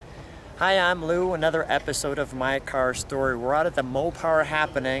Hi, I'm Lou, another episode of My Car Story. We're out at the MOPAR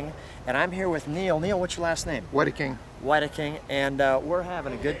happening, and I'm here with Neil. Neil, what's your last name? Wedeking. Wedeking, and we're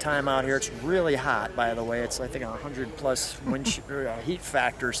having a good time out here. It's really hot, by the way. It's, I think, 100 plus heat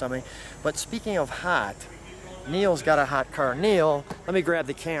factor or something. But speaking of hot, Neil's got a hot car. Neil, let me grab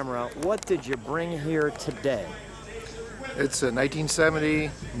the camera. What did you bring here today? It's a 1970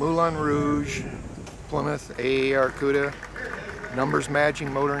 Moulin Rouge Plymouth AAR Cuda. Numbers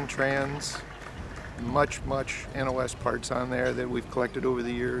matching, motor and trans. Much NOS parts on there that we've collected over the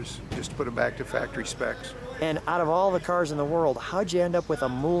years, just to put it back to factory specs. And out of all the cars in the world, how'd you end up with a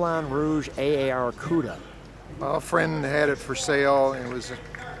Moulin Rouge AAR Cuda? Well, a friend had it for sale, and it was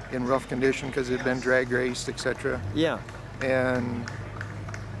in rough condition because it had been drag raced, etc. Yeah. And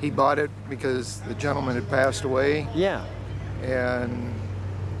he bought it because the gentleman had passed away. Yeah. And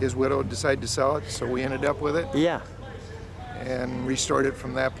his widow decided to sell it, so we ended up with it. Yeah. And restored it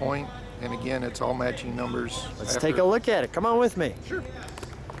from that point. And again, it's all matching numbers. Let's take a look at it. Come on with me. Sure.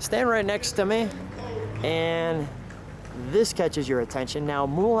 Stand right next to me. And this catches your attention. Now,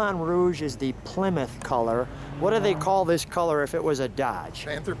 Moulin Rouge is the Plymouth color. What do they call this color if it was a Dodge?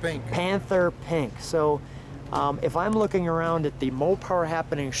 Panther pink. Panther pink. So if I'm looking around at the MOPAR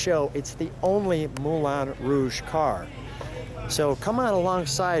happening show, it's the only Moulin Rouge car. So come on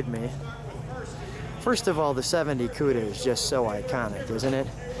alongside me. First of all, the 70 Cuda is just so iconic, isn't it?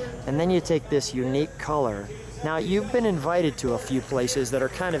 And then you take this unique color. Now, you've been invited to a few places that are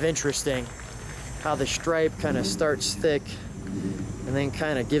kind of interesting. How the stripe kind of starts thick and then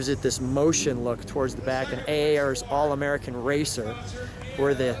kind of gives it this motion look towards the back. And AAR's All-American Racer,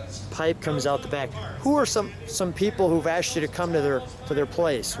 where the pipe comes out the back. Who are some people who've asked you to come to their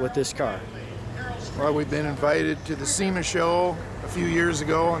place with this car? Well, we've been invited to the SEMA show a few years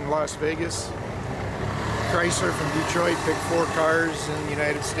ago in Las Vegas. Chrysler from Detroit picked 4 cars in the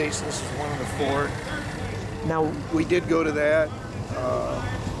United States. This is one of the 4. Now, we did go to that.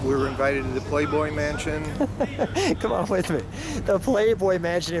 We were invited to the Playboy Mansion. Come on with me. The Playboy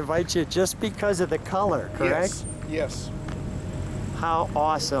Mansion invites you just because of the color, correct? Yes. How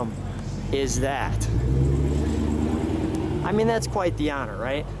awesome is that? I mean, that's quite the honor,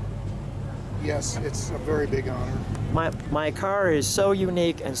 right? Yes, it's a very big honor. My car is so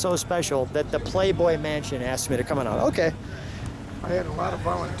unique and so special that the Playboy Mansion asked me to come on out. Okay. I had a lot of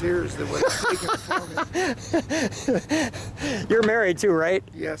volunteers that would have taken it for me. You're married too, right?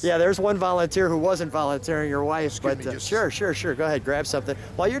 Yes. Yeah, there's one volunteer who wasn't volunteering, your wife. Sure. Go ahead, grab something.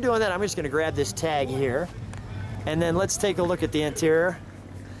 While you're doing that, I'm just going to grab this tag here. And then let's take a look at the interior.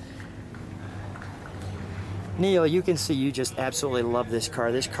 Neil, you can see you just absolutely love this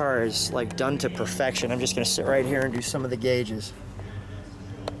car. This car is like done to perfection. I'm just going to sit right here and do some of the gauges.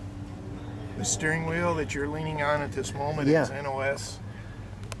 The steering wheel that you're leaning on at this moment is NOS.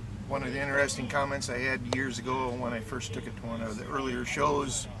 One of the interesting comments I had years ago when I first took it to one of the earlier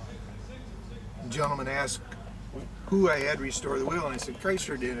shows, the gentleman asked who I had restore the wheel, and I said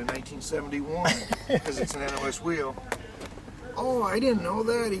Chrysler did in 1971 because it's an NOS wheel. Oh, I didn't know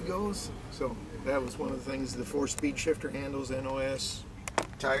that, he goes. So that was one of the things, the 4-speed shifter handles, NOS,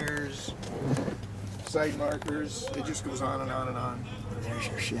 tires, side markers, it just goes on and on and on. There's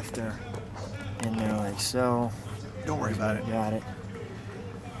your shifter in there like so. Don't worry about it. Got it.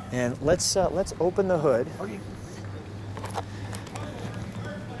 And let's open the hood. Okay.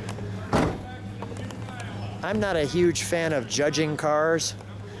 I'm not a huge fan of judging cars,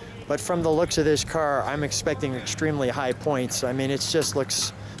 but from the looks of this car, I'm expecting extremely high points. I mean, it just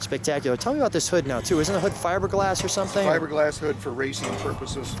looks spectacular. Tell me about this hood now, too. Isn't the hood fiberglass or something? Fiberglass hood for racing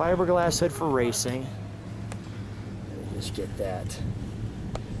purposes. Fiberglass hood for racing. Let me just get that.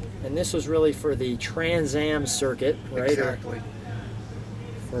 And this was really for the Trans Am circuit, right? Exactly.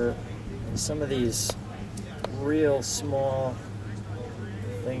 For some of these real small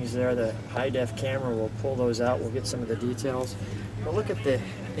things there, the high-def camera will pull those out. We'll get some of the details. But look at the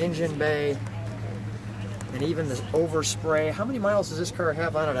engine bay and even the overspray. How many miles does this car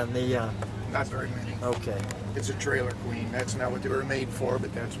have on it on the... Not very many. Okay. It's a trailer queen. That's not what they were made for,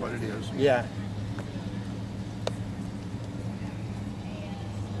 but that's what it is. Yeah.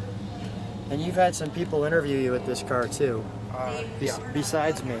 And you've had some people interview you with this car too. Yeah.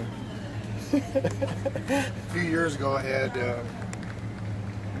 Besides me. A few years ago I had a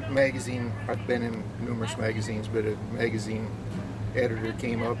magazine, I've been in numerous magazines, but a magazine editor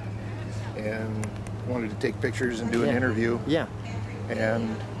came up and wanted to take pictures and do an interview. Yeah.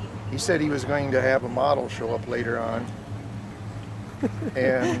 And he said he was going to have a model show up later on.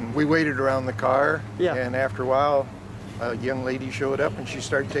 And we waited around the car, and after a while, a young lady showed up and she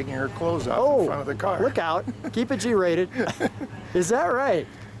started taking her clothes off in front of the car. Look out. Keep it G-rated. Is that right?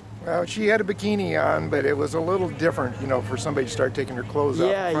 Well, she had a bikini on, but it was a little different, you know, for somebody to start taking their clothes off.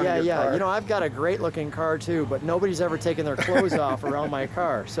 Yeah, in front of your car. You know, I've got a great looking car too, but nobody's ever taken their clothes off around my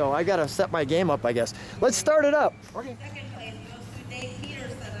car. So I got to set my game up, I guess. Let's start it up. Okay. Second place goes to Dave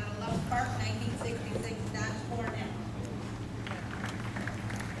Peterson out of Love Park, 1966 Dodge Hornet.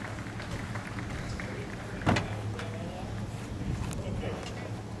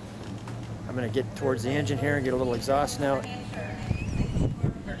 I'm going to get towards the engine here and get a little exhaust now.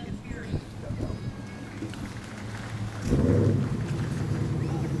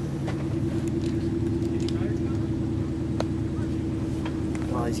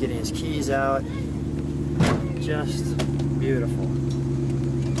 While he's getting his keys out. Just beautiful.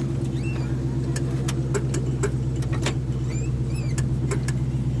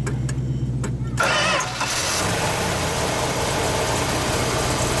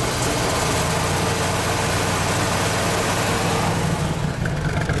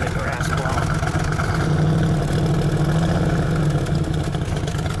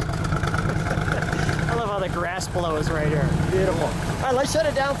 Blows right here. Beautiful. All right, let's shut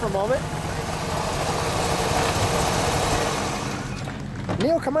it down for a moment.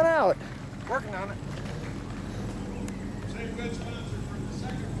 Neil, come on out. Working on it. Same good sponsor for the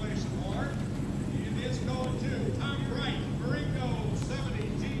second place award. It is going to Tommy Wright, Maringo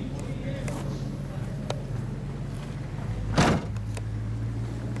 70G.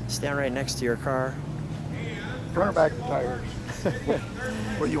 Stand right next to your car. Front or back of the tires?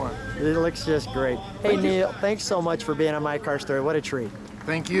 What do you want? It looks just great. Hey, Neil, thanks so much for being on My Car Story. What a treat.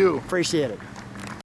 Thank you. Appreciate it.